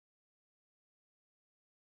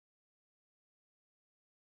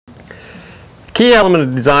key element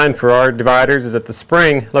of design for our dividers is that the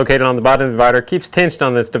spring located on the bottom of the divider keeps tension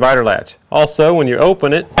on this divider latch. Also, when you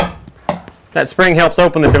open it, that spring helps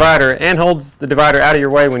open the divider and holds the divider out of your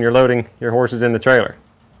way when you're loading your horses in the trailer.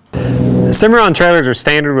 Cimarron trailers are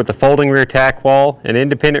standard with a folding rear tack wall and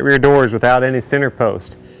independent rear doors without any center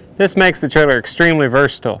post. This makes the trailer extremely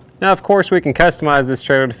versatile. Now, of course, we can customize this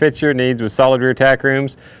trailer to fit your needs with solid rear tack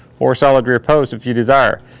rooms or solid rear posts if you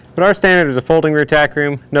desire. But our standard is a folding rear tack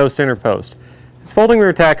room, no center post. This folding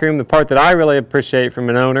rear tack room, the part that I really appreciate from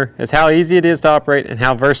an owner is how easy it is to operate and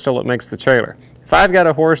how versatile it makes the trailer. If I've got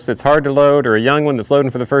a horse that's hard to load or a young one that's loading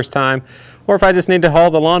for the first time, or if I just need to haul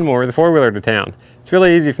the lawnmower or the four-wheeler to town, it's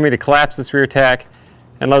really easy for me to collapse this rear tack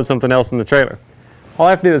and load something else in the trailer. All I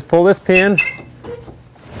have to do is pull this pin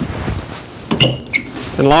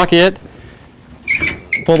and lock it,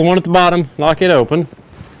 pull the one at the bottom, lock it open.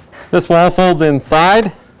 This wall folds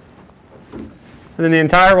inside, and then the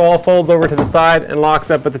entire wall folds over to the side and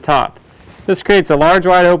locks up at the top. This creates a large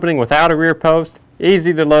wide opening without a rear post,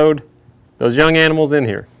 easy to load those young animals in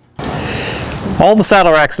here. All the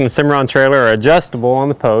saddle racks in the Cimarron trailer are adjustable on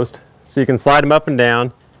the post, so you can slide them up and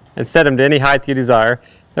down and set them to any height you desire.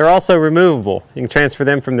 They're also removable. You can transfer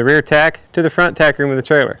them from the rear tack to the front tack room of the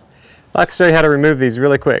trailer. I'd like to show you how to remove these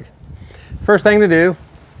really quick. First thing to do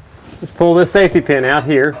is pull this safety pin out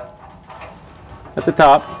here at the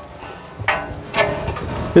top.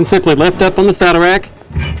 Then simply lift up on the saddle rack.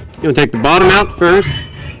 You'll take the bottom out first.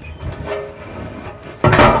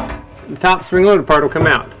 The top spring-loaded part will come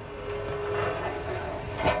out.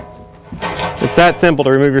 It's that simple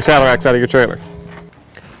to remove your saddle racks out of your trailer.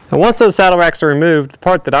 Now, once those saddle racks are removed, the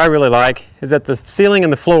part that I really like is that the ceiling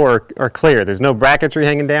and the floor are clear. There's no bracketry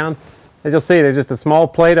hanging down. As you'll see, there's just a small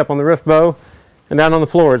plate up on the roof bow, and down on the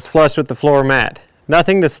floor it's flush with the floor mat.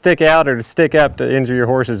 Nothing to stick out or to stick up to injure your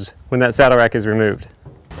horses when that saddle rack is removed.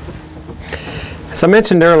 As I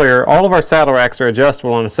mentioned earlier, all of our saddle racks are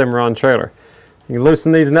adjustable on a Cimarron trailer. You can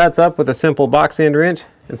loosen these nuts up with a simple box end wrench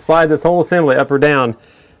and slide this whole assembly up or down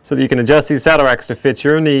so that you can adjust these saddle racks to fit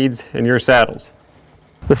your needs and your saddles.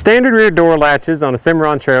 The standard rear door latches on a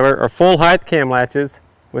Cimarron trailer are full height cam latches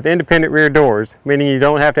with independent rear doors, meaning you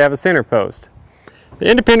don't have to have a center post. The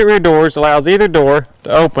independent rear doors allows either door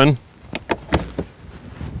to open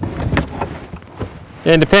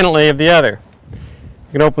independently of the other.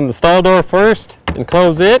 You can open the stall door first and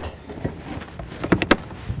close it.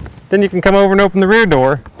 Then you can come over and open the rear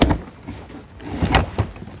door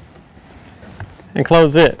and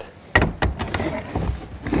close it.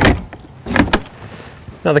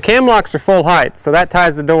 Now, the cam locks are full height, so that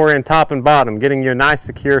ties the door in top and bottom, getting you a nice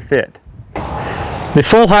secure fit. The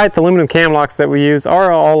full height aluminum cam locks that we use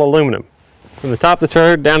are all aluminum, from the top of the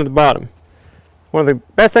trailer down to the bottom. One of the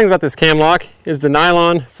best things about this cam lock is the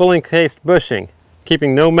nylon full encased bushing,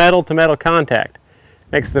 keeping no metal to metal contact.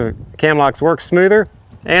 Makes the cam locks work smoother,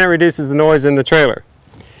 and it reduces the noise in the trailer.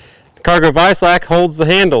 The cargo vice lock holds the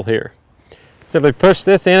handle here. Simply push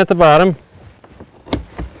this in at the bottom,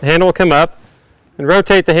 the handle will come up, and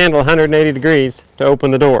rotate the handle 180 degrees to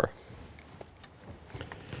open the door.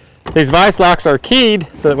 These vice locks are keyed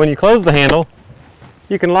so that when you close the handle,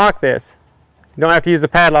 you can lock this. You don't have to use a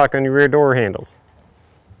padlock on your rear door handles.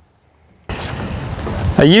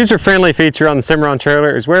 A user-friendly feature on the Cimarron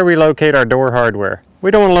trailer is where we locate our door hardware.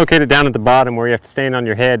 We don't want to locate it down at the bottom where you have to stand on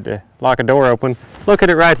your head to lock a door open. Look at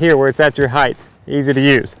it right here where it's at your height. Easy to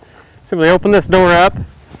use. Simply open this door up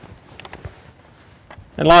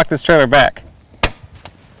and lock this trailer back.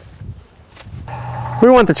 We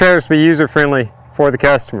want the trailers to be user-friendly for the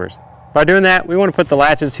customers. By doing that, we want to put the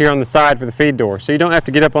latches here on the side for the feed door, so you don't have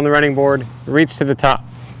to get up on the running board and reach to the top.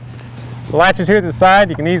 The latches here at the side,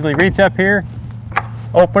 you can easily reach up here,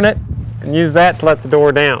 open it, and use that to let the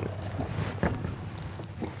door down.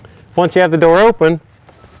 Once you have the door open,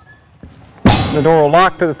 the door will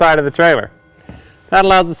lock to the side of the trailer. That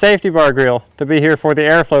allows the safety bar grill to be here for the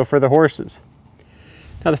airflow for the horses.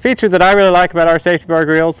 Now, the feature that I really like about our safety bar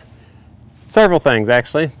grills, several things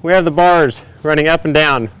actually. We have the bars running up and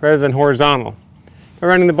down rather than horizontal. By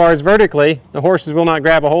running the bars vertically, the horses will not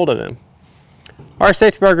grab a hold of them. Our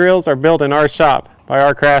safety bar grills are built in our shop by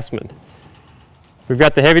our craftsmen. We've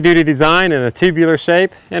got the heavy-duty design in a tubular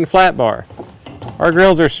shape and flat bar. Our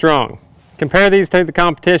grills are strong. Compare these to the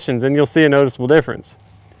competitions and you'll see a noticeable difference.